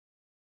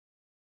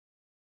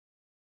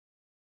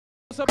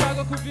My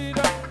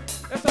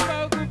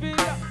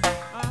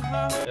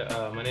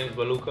name is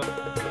Baluka.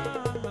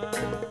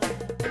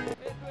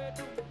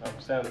 I'm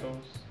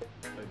Santos,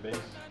 play bass.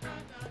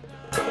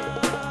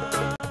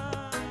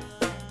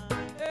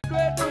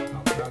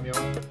 I'm Cameo. I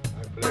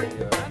play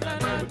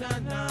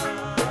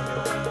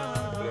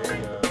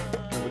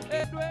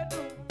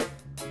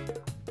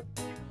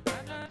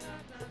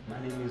My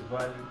name is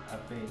Val. I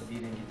play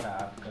lead and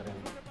guitar Afrika.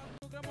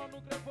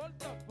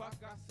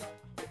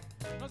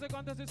 Non sei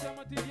quante se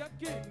siamo attivi a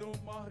chi non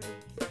morri.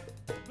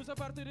 Tu sei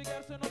parte di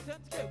garso e non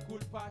senti che è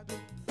colpato.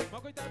 Ma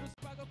coitado si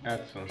paga con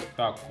Edson,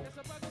 Taco,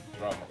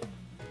 drama.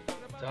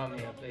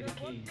 Tommy, I play the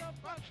keys.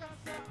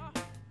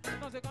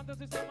 Non sei quante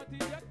se siamo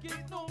attivi a chi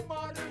non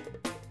morri.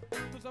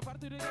 Tu sei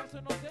parte di garso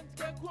e non senti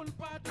che è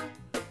colpato.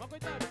 Ma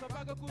coitado si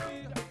paga con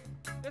vida.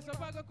 E si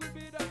paga con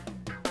vida.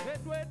 E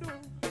tu e tu.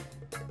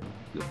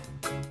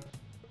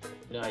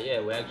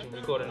 Yeah, we're actually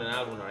recording an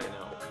album right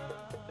now.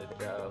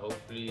 That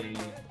hopefully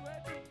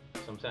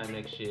sometime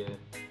next year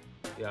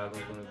the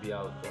album's gonna be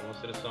out. But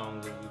most of the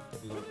songs that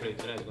we're gonna play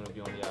tonight is gonna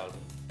be on the album.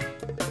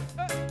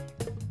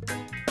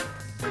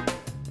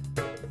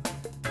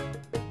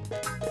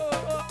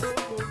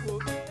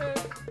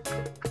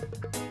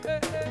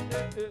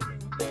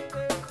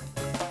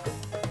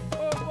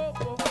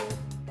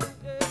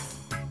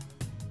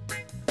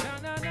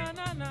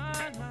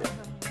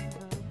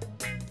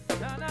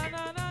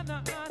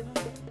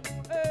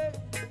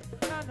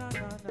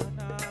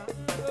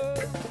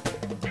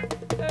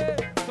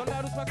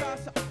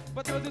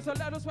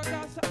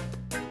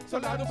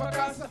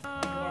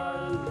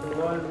 We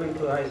all went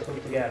to high school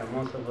together,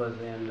 most of us,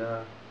 and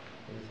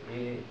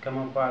it come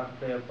apart,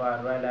 play a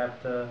part right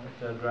after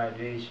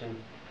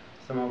graduation.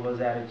 Some of us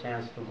had a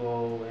chance to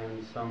go,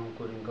 and some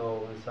couldn't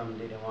go, and some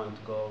didn't want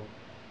to go.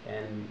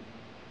 And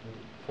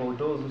for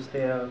those who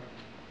stay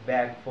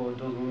back, for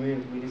those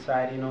moments, we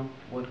decided,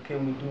 what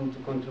can we do to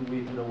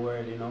contribute to the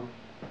world,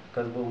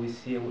 because what we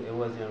see, it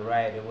wasn't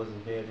right. It was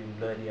very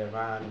bloody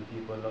around,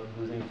 people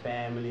losing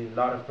family, a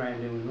lot of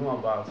family we knew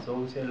about. So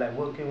we said, like,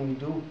 what can we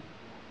do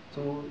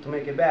to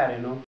make it better,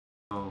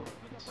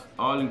 It's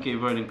all in Cape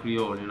Verdean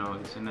Creole,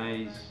 it's a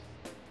nice,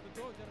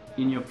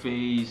 in your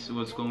face,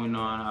 what's going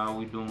on, how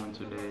we doing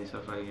today,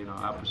 stuff like,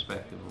 our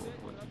perspective of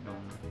what you're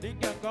doing.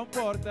 Ninguém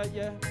comporta,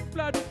 yeah.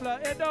 Plá dupla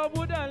é da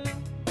budal.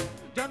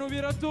 Já não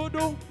vira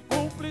tudo,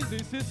 cúmplice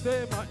e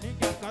sistema.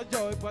 Ninguém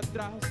cajou pra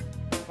trás.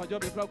 Mas eu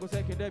me floco,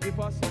 sei que deve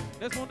passar.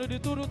 Nesse mundo de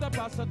tudo tá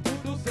passa,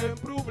 tudo sem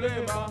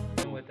problema.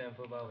 Been with them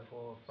for about 4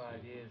 or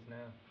 5 years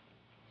now.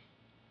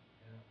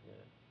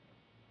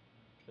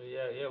 So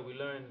yeah, we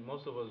learned,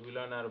 most of us, we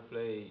learn how to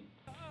play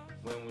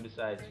when we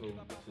decide to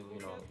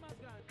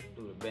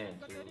do the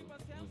band. So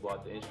we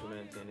bought the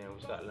instruments and then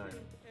we start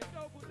learning.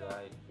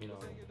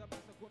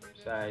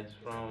 Besides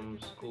from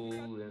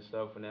school and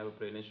stuff, we never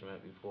played an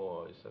instrument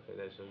before and stuff like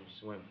that, so we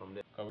just went from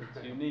there.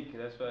 It's unique,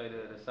 that's why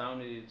the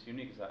sound is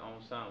unique, it's our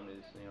own sound,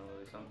 it's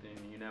something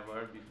you never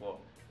heard before.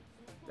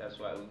 That's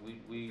why we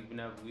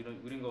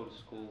didn't go to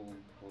school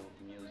for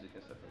music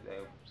and stuff like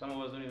that. Some of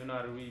us don't even know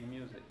how to read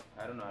music.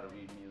 I don't know how to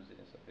read music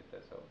and stuff like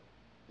that, so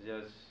it's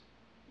just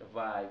the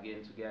vibe,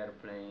 getting together,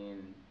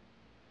 playing,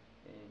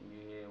 and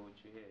you hear what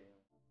you hear.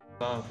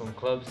 Gone from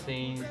club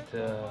scenes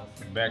to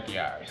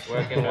Backyard.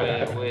 working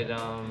with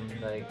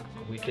like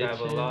we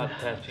travel a lot. The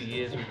past few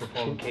years we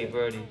performed in Cape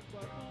Verde,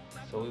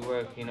 so we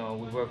work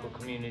with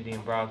community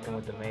in Brockton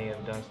with the mayor.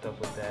 We've done stuff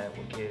with that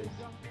with kids.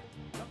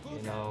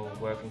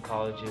 Work in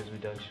colleges.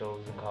 We've done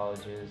shows in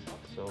colleges,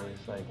 so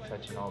it's like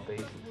touching all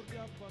bases. You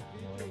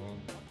know what I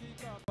mean?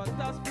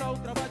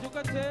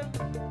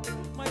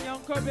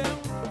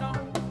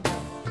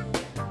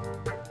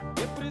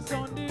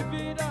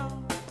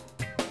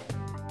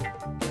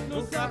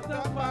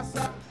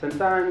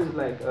 Sometimes,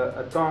 like,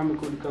 a tone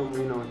could come,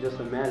 just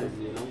a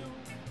melody,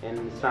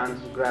 and Sans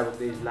grab a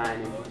bass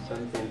line and put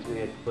something to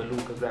it,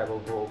 Baluka grab a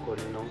vocal,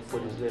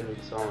 put his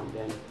lyrics on,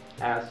 then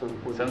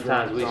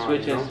Sometimes we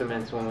switch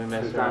instruments when we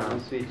mess around.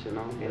 Sometimes we switch,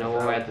 when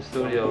we're at the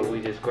studio, we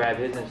just grab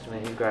his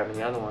instrument, he's grabbing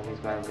the other one, he's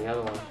grabbing the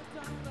other one.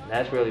 And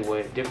that's really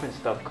where different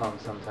stuff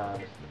comes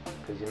sometimes.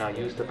 Because you're not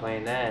used to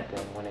playing that,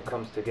 and when it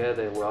comes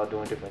together, we're all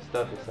doing different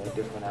stuff, it's like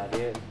different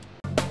ideas.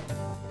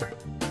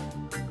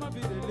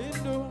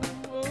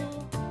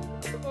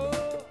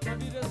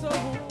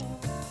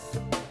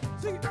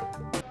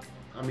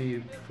 I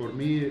mean, for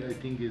me, I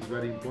think it's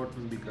very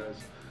important because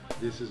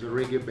this is a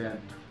reggae band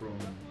from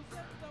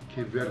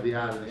Cape Verde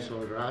Island, so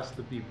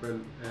Rasta people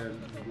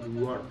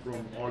who are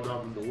from all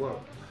over the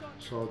world.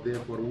 So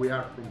therefore, we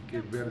are from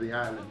Cape Verde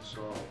Island,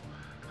 so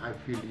I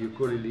feel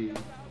ukulele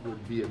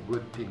would be a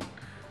good thing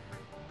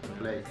to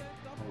play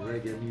on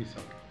reggae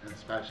music, and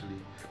especially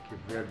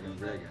Cape Verdean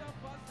reggae.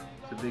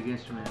 It's a big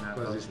instrument in our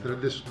Because it's culture.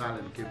 traditional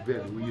in Cape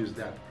Verde. We use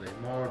that to play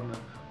morna,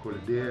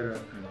 coladera,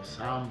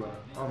 samba,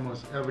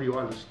 almost every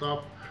other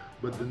stuff.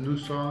 But the new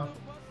song,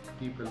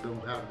 people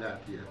don't have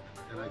that yet.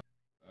 And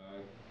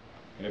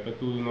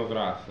Ripetuto nos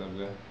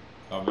raças,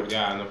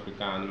 cabo-verdiano,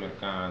 africano,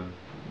 americano,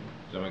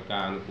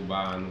 jamaicano,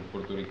 cubano,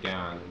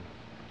 porto-ricano,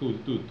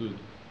 tudo.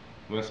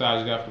 A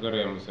mensagem da África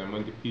Remos é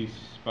manter peace,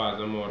 paz,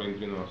 amor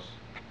entre nós.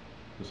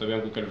 Nós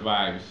sabemos que aquele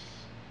vibes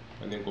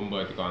para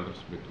combate contra o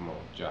espírito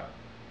mau. Já.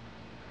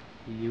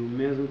 E ao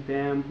mesmo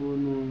tempo,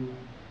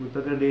 não te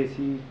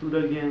agradeço todo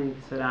alguém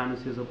que será no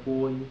seu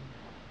apoio.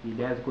 E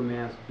desde o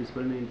começo,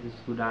 principalmente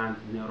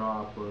estudantes na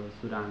Europa,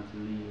 estudantes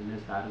ali nos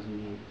Estados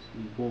Unidos,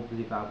 e povos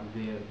de Cabo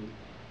Verde,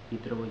 e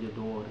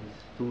trabalhadores,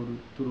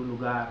 todo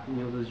lugar que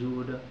nos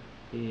ajuda,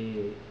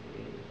 é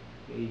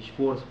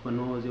esforço para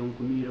nós, é uma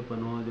comida para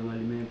nós, é um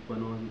alimento para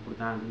nós, e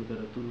portanto, eu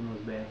quero tudo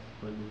nos best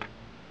para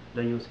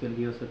dar-nos que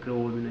Deus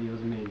criou na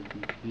nossa mente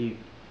livre.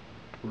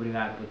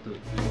 Obrigado por tudo.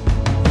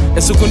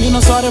 Esse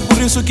conino só é por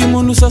isso que o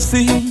mundo se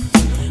assim.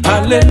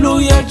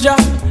 Aleluia, já,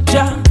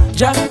 já,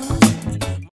 já.